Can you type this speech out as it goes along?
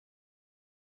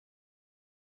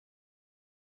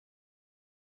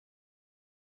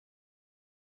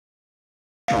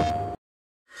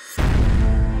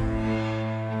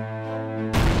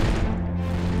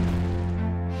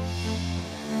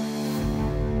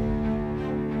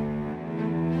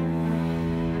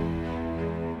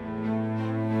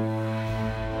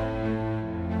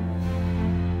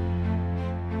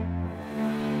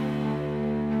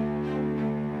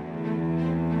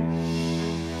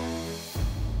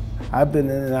I've been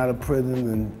in and out of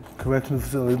prison and correctional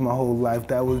facilities my whole life.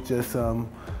 That was just, that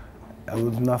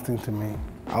was nothing to me.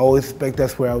 I always expect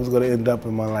that's where I was going to end up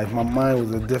in my life. My mind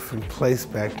was a different place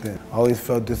back then. I always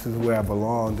felt this is where I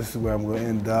belong, this is where I'm going to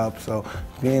end up. So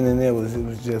being in there, it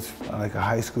was just like a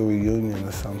high school reunion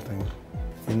or something.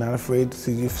 You're not afraid to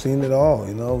see, you've seen it all,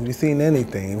 you know? If you've seen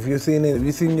anything, if you've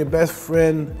seen your best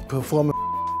friend perform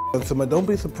on somebody, don't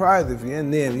be surprised if you're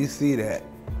in there and you see that.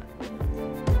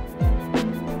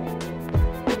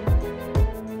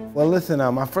 Well, listen,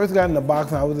 I first got in the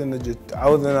boxing. I was in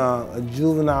a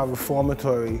juvenile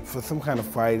reformatory for some kind of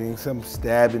fighting, some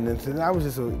stabbing incident. I was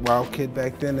just a wild kid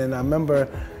back then, and I remember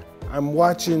I'm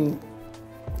watching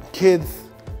kids,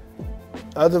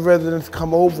 other residents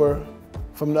come over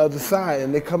from the other side,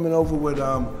 and they're coming over with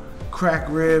cracked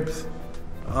ribs,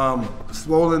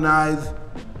 swollen eyes,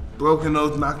 broken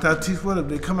nose, knocked out teeth, whatever,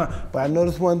 they come out. But I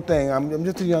noticed one thing, I'm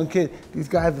just a young kid, these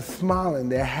guys are smiling,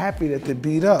 they're happy that they're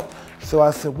beat up. So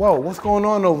I said, whoa, what's going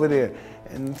on over there?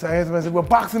 And so I heard somebody say, well,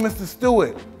 boxing Mr.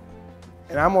 Stewart.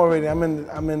 And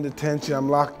I'm in detention, I'm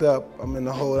locked up, I'm in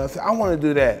the hole. I said, I want to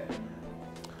do that.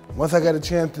 Once I got a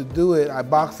chance to do it, I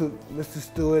boxed with Mr.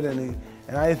 Stewart, and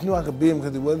I just knew I could beat him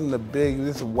because he wasn't he was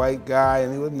just a white guy,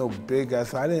 and he wasn't no big guy,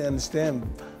 so I didn't understand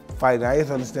fighting. I used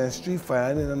to understand street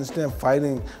fighting. I didn't understand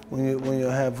fighting when you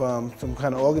have some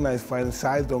kind of organized fighting.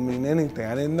 Size don't mean anything.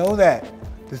 I didn't know that.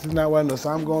 This is not what I know. So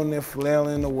I'm going there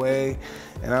flailing away,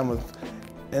 and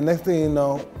next thing you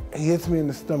know, he hits me in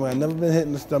the stomach. I've never been hit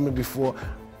in the stomach before.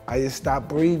 I just stopped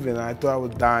breathing. I thought I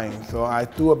was dying. So I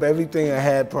threw up everything I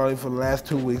had probably for the last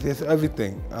 2 weeks. It's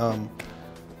everything.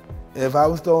 If I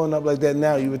was throwing up like that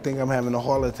now, you would think I'm having a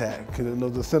heart attack, because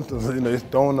those are symptoms. You know, it's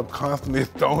throwing up constantly,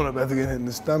 it's throwing up after getting hit in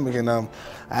the stomach. And I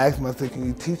asked him, I said, can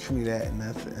you teach me that?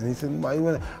 And he said, why you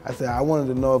want to? I said, I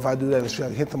wanted to know if I do that in the street, I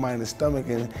can hit somebody in the stomach,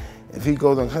 and if he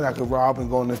goes uncut, I could rob and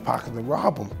go in his pocket and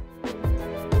rob him.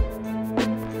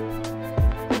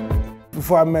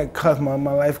 Before I met Cus, my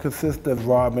life consisted of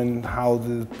robbing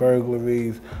houses,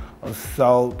 burglaries,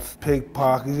 assaults,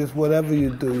 pickpockets, just whatever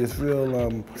you do, it's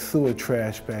real sewer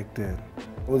trash back then.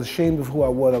 I was ashamed of who I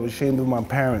was. I was ashamed of my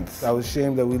parents. I was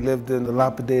ashamed that we lived in the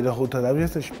dilapidated hotel. I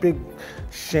was just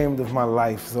ashamed of my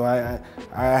life. So I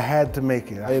had to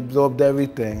make it. I absorbed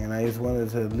everything, and I just wanted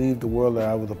to leave the world that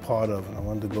I was a part of, and I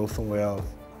wanted to go somewhere else.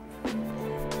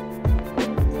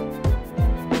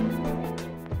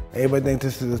 Everybody thinks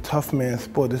this is a tough man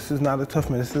sport. This is not a tough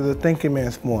man, this is a thinking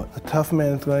man sport. A tough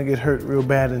man is gonna get hurt real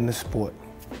bad in this sport.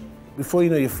 Before you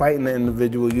know you're fighting the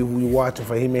individual, you watch him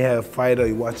fight. He may have a fight or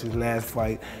you watch his last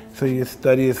fight. So you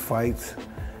study his fights,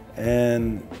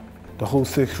 and the whole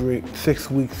 6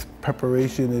 weeks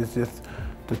preparation is just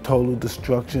the total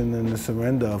destruction and the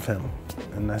surrender of him.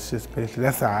 And that's just basically,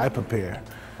 that's how I prepare.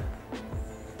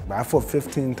 I fought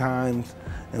 15 times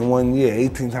in 1 year,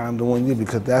 18 times in 1 year,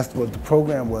 because that's what the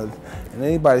program was. And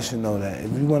anybody should know that.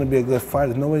 If you want to be a good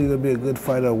fighter, nobody's going to be a good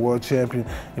fighter, a world champion,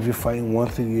 if you're fighting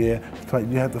once a year.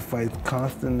 You have to fight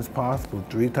constant as possible,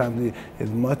 3 times a year, as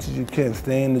much as you can.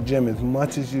 Stay in the gym as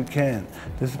much as you can.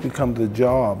 This becomes a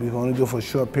job. You can only do it for a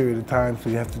short period of time, so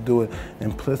you have to do it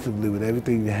implicitly with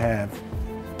everything you have.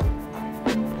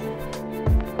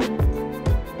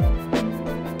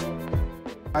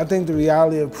 I think the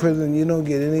reality of prison, you don't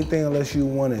get anything unless you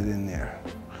want it in there.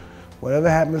 Whatever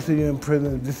happens to you in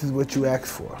prison, this is what you ask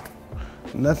for.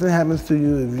 Nothing happens to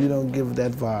you if you don't give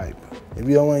that vibe. If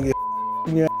you don't want to get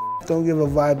in your ass, don't give a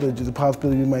vibe that there's a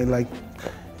possibility you might like,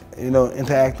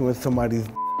 interacting with somebody's.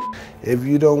 If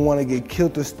you don't want to get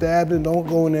killed or stabbed, then don't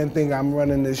go in there and think I'm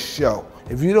running this show.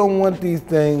 If you don't want these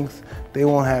things, they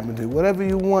won't happen to you. Whatever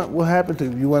you want will happen to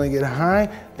you. If you want to get high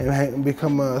and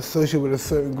become associated with a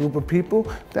certain group of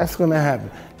people, that's going to happen.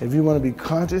 If you want to be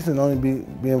conscious and only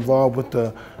be involved with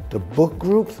the book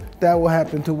groups, that will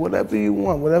happen to whatever you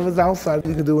want. Whatever's outside,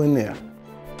 you can do in there.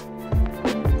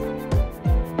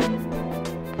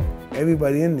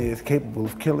 Everybody in there is capable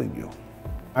of killing you.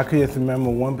 I can just remember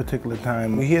one particular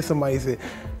time, we hear somebody say,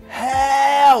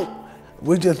 help!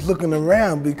 We're just looking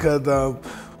around because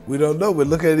we don't know. We're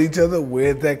looking at each other.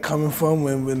 Where's that coming from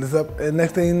when it's up? And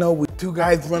next thing you know, 2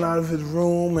 guys run out of his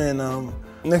room, and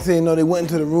next thing you know, they went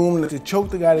into the room, they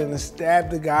choked the guy, and stabbed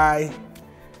the guy.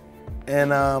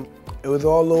 And it was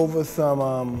all over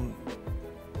some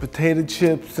potato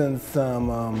chips and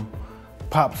some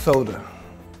pop soda.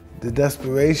 The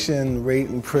desperation rate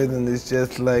in prison is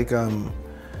just like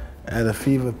at a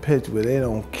fever pitch where they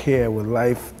don't care, where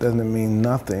life doesn't mean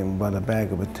nothing but a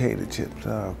bag of potato chips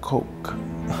or Coke.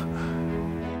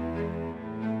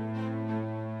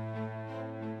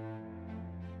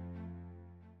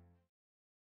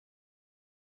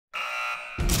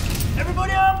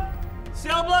 Everybody up!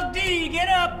 Cell block D, get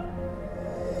up!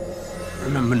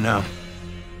 Remember now,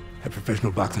 that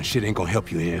professional boxing shit ain't gonna help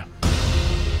you here.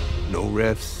 No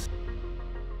refs,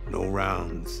 no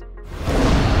rounds.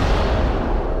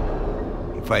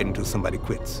 You fight until somebody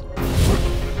quits.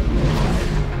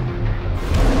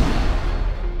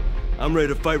 I'm ready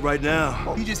to fight right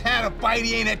now. He just had a fight,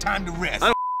 he ain't had time to rest. I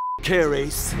don't care,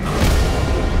 Ace.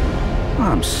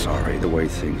 I'm sorry the way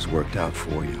things worked out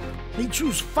for you. He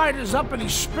chews fighters up and he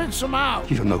spits them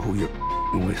out. You don't know who you're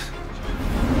with.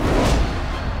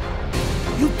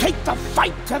 You take the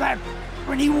fight to that,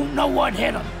 and he won't know what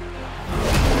hit him.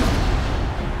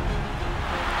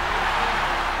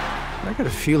 I got a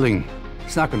feeling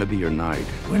it's not gonna be your night.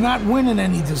 We're not winning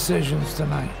any decisions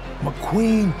tonight.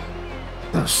 McQueen,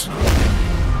 listen.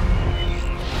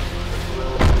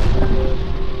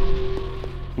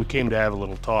 We came to have a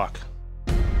little talk.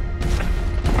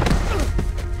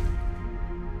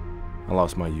 I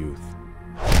lost my youth.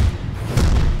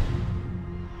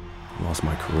 I lost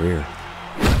my career.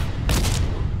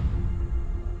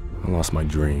 I lost my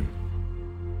dream.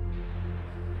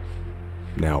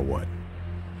 Now what?